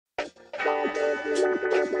Tell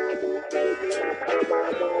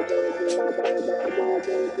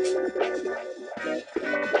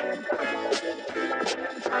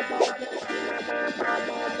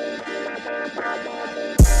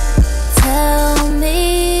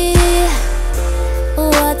me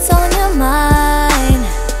what's on your mind,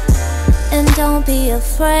 and don't be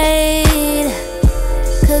afraid,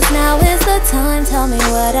 'cause now is the time. Tell me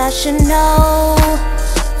what I should know.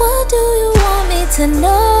 What do you want me to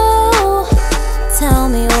know? Tell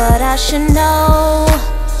me what I should know.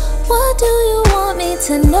 What do you want me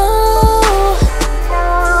to know?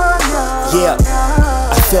 Yeah,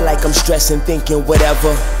 I feel like I'm stressing, thinking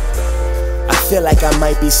whatever. I feel like I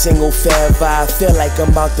might be single forever. I feel like I'm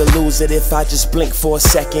about to lose it if I just blink for a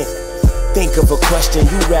second. Think of a question,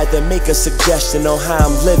 you rather make a suggestion on how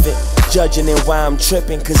I'm living, judging and why I'm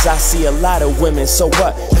tripping, 'cause I see a lot of women. So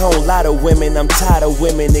what? I don't lie to women. I'm tired of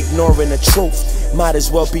women ignoring the truth. Might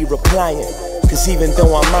as well be replying, 'cause even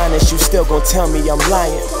though I'm honest, you still gon' tell me I'm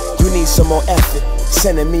lying. You need some more effort,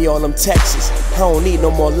 sending me all them texts. I don't need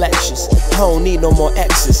no more lectures, I don't need no more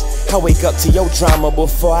exes. I wake up to your drama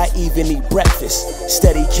before I even eat breakfast.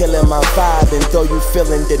 Steady killing my vibe, and though you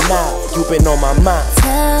feeling denied, you been on my mind.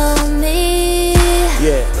 Tell me,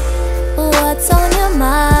 yeah, what's on your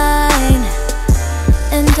mind,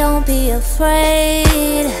 and don't be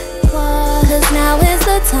afraid, 'cause now is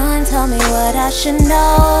the time. Tell me what I should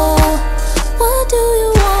know. What do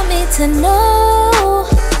you want me to know?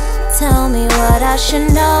 Tell me what I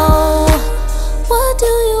should know. What do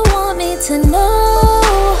you want me to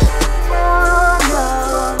know?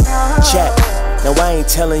 Check. Now I ain't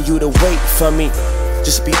telling you to wait for me.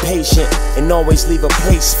 Just be patient and always leave a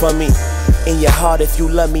place for me. In your heart, if you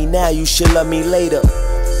love me now, you should love me later.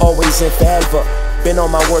 Always and forever, been on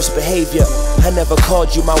my worst behavior. I never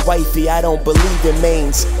called you my wifey, I don't believe in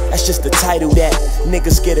mains. That's just the title that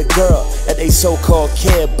niggas get a girl that they so-called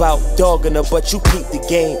care about, dogging her, but you peep the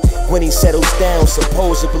game. When he settles down,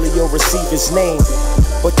 supposedly you'll receive his name.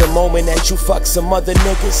 But the moment that you fuck some other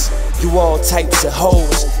niggas, you all types of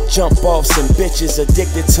hoes, jump offs and bitches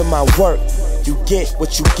addicted to my work. You get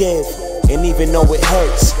what you give, and even though it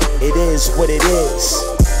hurts, it is what it is.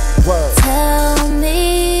 Word. Tell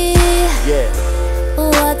me, yeah,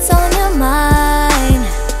 what's on your mind,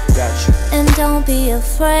 got you. and don't be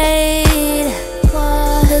afraid,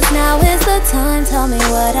 'cause now is the time. Tell me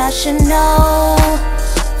what I should know.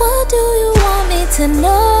 What do you want me to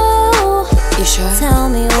know? You sure? Tell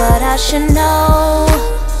me what I should know.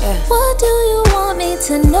 Yeah. What do you want me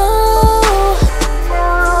to know?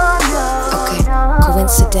 Okay,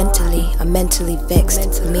 coincidentally, I'm mentally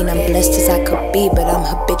vexed. I mean, I'm blessed as I could be, but I'm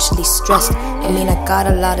habitually stressed. I mean, I got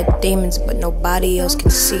a lot of demons, but nobody else can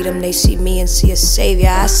see them. They see me and see a savior.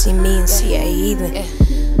 I see me and see a heathen.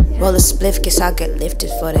 Roll a spliff, guess I'll get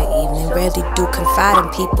lifted for the evening. Rarely do confide in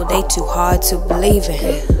people, they too hard to believe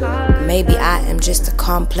in. Maybe I am just a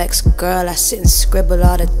complex girl. I sit and scribble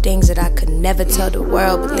all the things that I could never tell the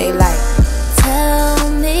world, but they like. Tell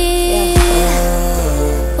me,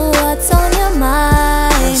 what's on your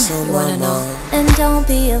mind, You wanna know? and don't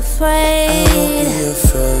be afraid,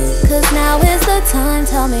 'cause now is the time.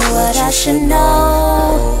 Tell me what I should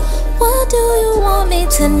know. What do you want me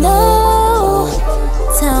to know?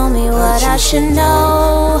 Tell me what I should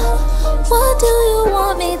know. What do you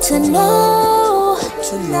want me to know?